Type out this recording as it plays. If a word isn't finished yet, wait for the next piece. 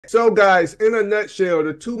So guys, in a nutshell,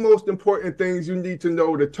 the two most important things you need to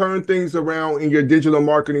know to turn things around in your digital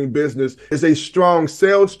marketing business is a strong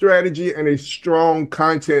sales strategy and a strong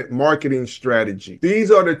content marketing strategy. These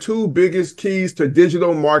are the two biggest keys to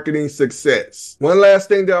digital marketing success. One last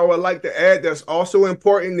thing that I would like to add that's also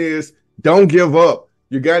important is don't give up.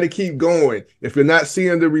 You got to keep going. If you're not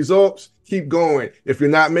seeing the results, keep going. If you're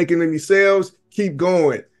not making any sales, keep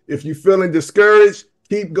going. If you're feeling discouraged,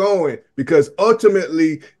 keep going, because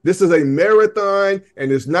ultimately this is a marathon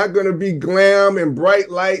and it's not going to be glam and bright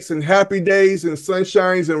lights and happy days and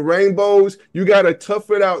sunshines and rainbows. You got to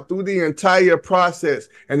tough it out through the entire process.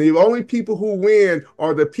 And the only people who win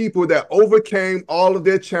are the people that overcame all of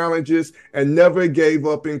their challenges and never gave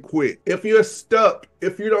up and quit. If you're stuck,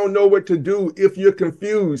 if you don't know what to do, if you're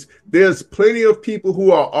confused, there's plenty of people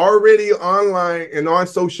who are already online and on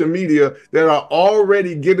social media that are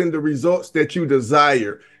already getting the results that you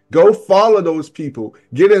desire. Go follow those people.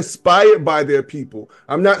 Get inspired by their people.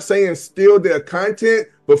 I'm not saying steal their content,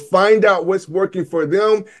 but find out what's working for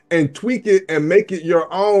them and tweak it and make it your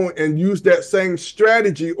own and use that same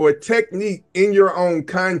strategy or technique in your own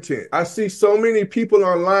content. I see so many people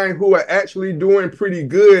online who are actually doing pretty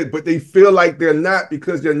good, but they feel like they're not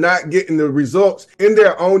because they're not getting the results in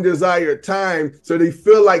their own desired time. So they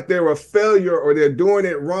feel like they're a failure or they're doing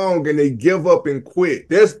it wrong and they give up and quit.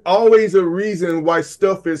 There's always a reason why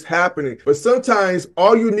stuff is happening, but sometimes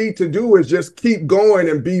all you need to do is just keep going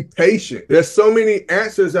and be patient. There's so many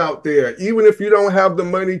answers out there. Even if you don't have the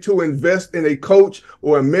money to invest in a coach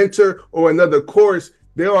or a mentor or another course,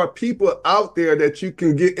 there are people out there that you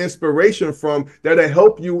can get inspiration from that'll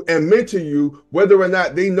help you and mentor you, whether or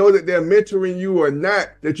not they know that they're mentoring you or not,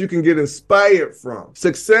 that you can get inspired from.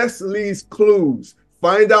 Success leaves clues.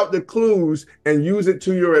 Find out the clues and use it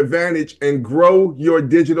to your advantage and grow your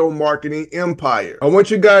digital marketing empire. I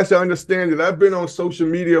want you guys to understand that I've been on social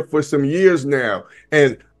media for some years now,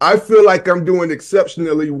 and I feel like I'm doing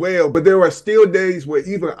exceptionally well, but there are still days where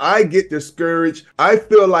even I get discouraged. I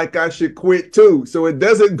feel like I should quit too, so it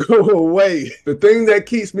doesn't go away. The thing that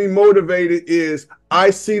keeps me motivated is I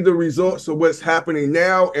see the results of what's happening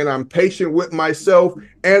now, and I'm patient with myself,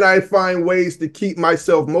 and I find ways to keep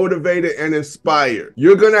myself motivated and inspired.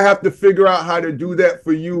 You're going to have to figure out how to do that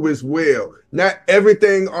for you as well. Not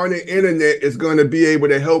everything on the internet is going to be able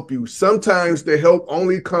to help you. Sometimes the help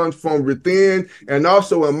only comes from within, and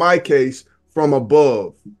also in my case, from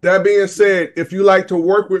above. That being said, if you like to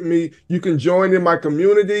work with me, you can join in my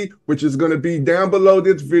community, which is going to be down below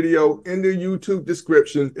this video in the YouTube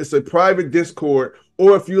description. It's a private Discord.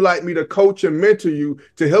 Or if you like me to coach and mentor you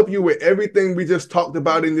to help you with everything we just talked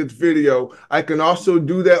about in this video, I can also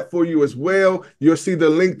do that for you as well. You'll see the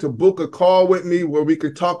link to book a call with me where we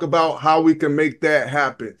can talk about how we can make that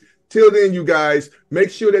happen. Till then, you guys, make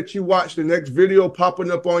sure that you watch the next video popping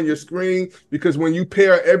up on your screen, because when you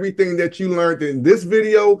pair everything that you learned in this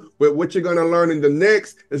video with what you're going to learn in the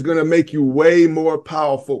next, it's going to make you way more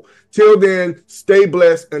powerful. Till then, stay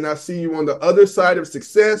blessed, and I'll see you on the other side of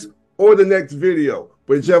success or the next video,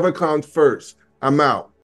 whichever comes first. I'm out.